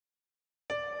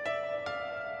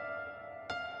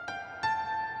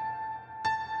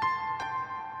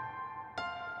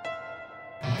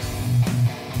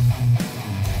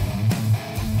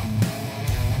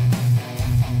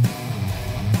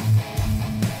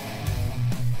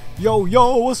Yo,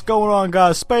 yo, what's going on,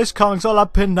 guys? Space Kong's all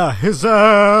up in his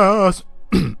ass.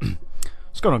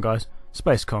 What's going on, guys?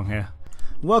 Space Kong here.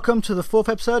 Welcome to the 4th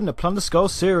episode in the Plunder Skull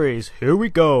series. Here we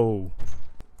go.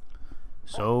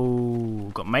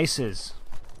 So, got maces,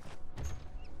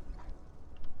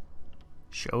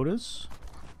 shoulders,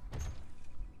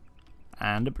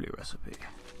 and a blue recipe.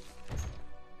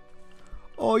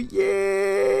 Oh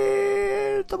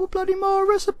yeah! Double bloody more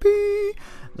recipe!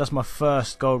 That's my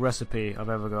first gold recipe I've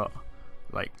ever got.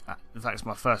 Like, in fact, it's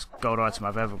my first gold item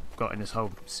I've ever got in this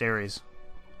whole series.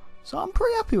 So I'm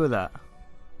pretty happy with that.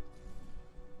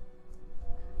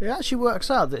 It actually works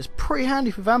out that it's pretty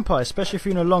handy for vampires, especially if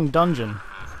you're in a long dungeon.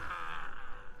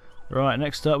 Right,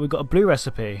 next up we've got a blue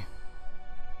recipe.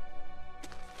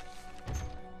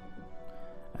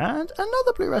 And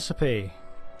another blue recipe.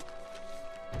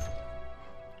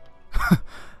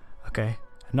 Okay,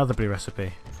 another blue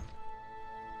recipe.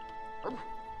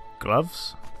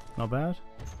 Gloves, not bad.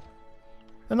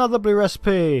 Another blue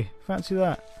recipe, fancy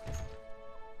that.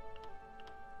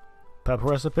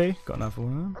 Purple recipe, got another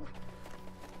one.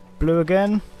 Blue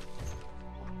again.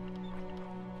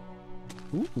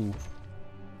 Ooh,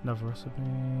 another recipe.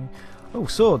 Oh,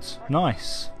 swords,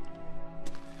 nice.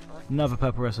 Another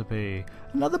purple recipe.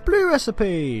 Another blue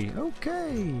recipe,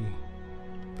 okay.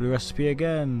 Blue recipe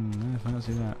again,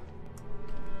 fancy that.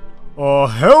 Oh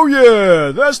hell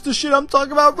yeah! That's the shit I'm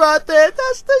talking about right there!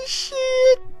 That's the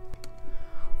shit!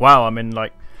 Wow, I mean,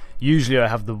 like, usually I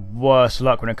have the worst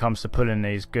luck when it comes to pulling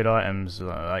these good items,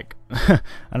 like,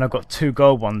 and I've got 2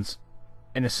 gold ones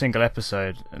in a single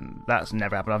episode, and that's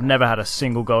never happened. I've never had a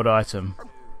single gold item.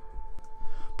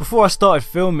 Before I started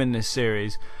filming this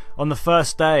series, on the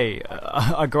first day,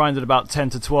 I grinded about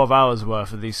 10 to 12 hours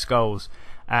worth of these skulls,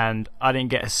 and I didn't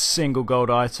get a single gold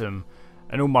item.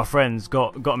 And all my friends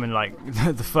got them in like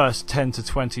the first 10 to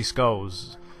 20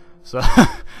 skulls. So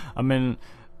I mean,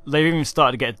 they've even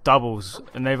started to get doubles,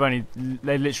 and they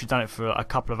literally done it for a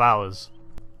couple of hours.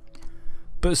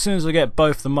 But as soon as I get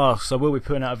both the masks, I will be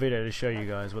putting out a video to show you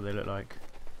guys what they look like.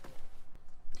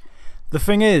 The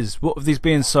thing is, what with these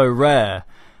being so rare,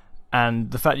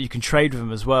 and the fact that you can trade with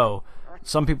them as well,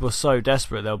 some people are so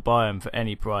desperate they'll buy them for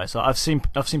any price. I've seen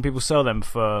people sell them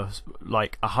for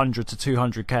like 100 to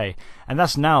 200k, and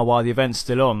that's now while the event's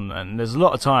still on. And there's a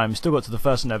lot of time. Still got to the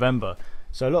 1st of November,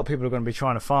 so a lot of people are going to be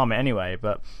trying to farm it anyway.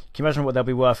 But can you imagine what they'll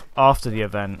be worth after the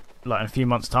event, like in a few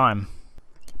months' time?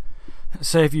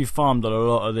 Say if you farmed on a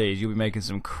lot of these, you'll be making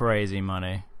some crazy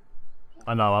money.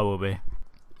 I know I will be.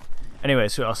 Anyway,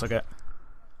 so what else I get?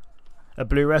 A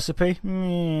blue recipe?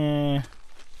 Yeah.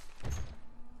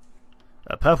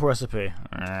 A purple recipe.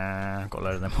 Got a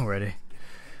load of them already.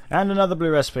 And another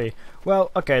blue recipe. Well,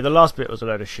 okay, the last bit was a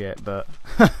load of shit, but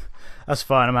that's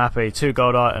fine, I'm happy. 2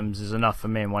 gold items is enough for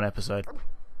me in one episode.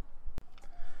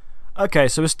 Okay,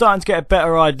 so we're starting to get a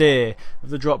better idea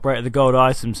of the drop rate of the gold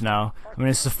items now. I mean,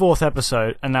 it's the 4th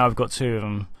episode, and now I've got 2 of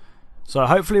them. So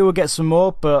hopefully we'll get some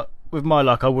more, but with my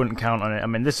luck, I wouldn't count on it. I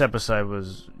mean, this episode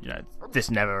was, you know, this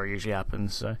never usually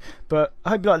happens. So, but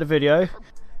I hope you liked the video.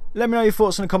 Let me know your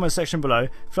thoughts in the comment section below.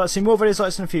 If you'd like to see more videos like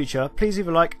this in the future, please leave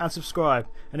a like and subscribe.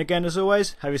 And again, as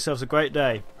always, have yourselves a great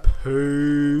day.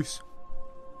 Peace.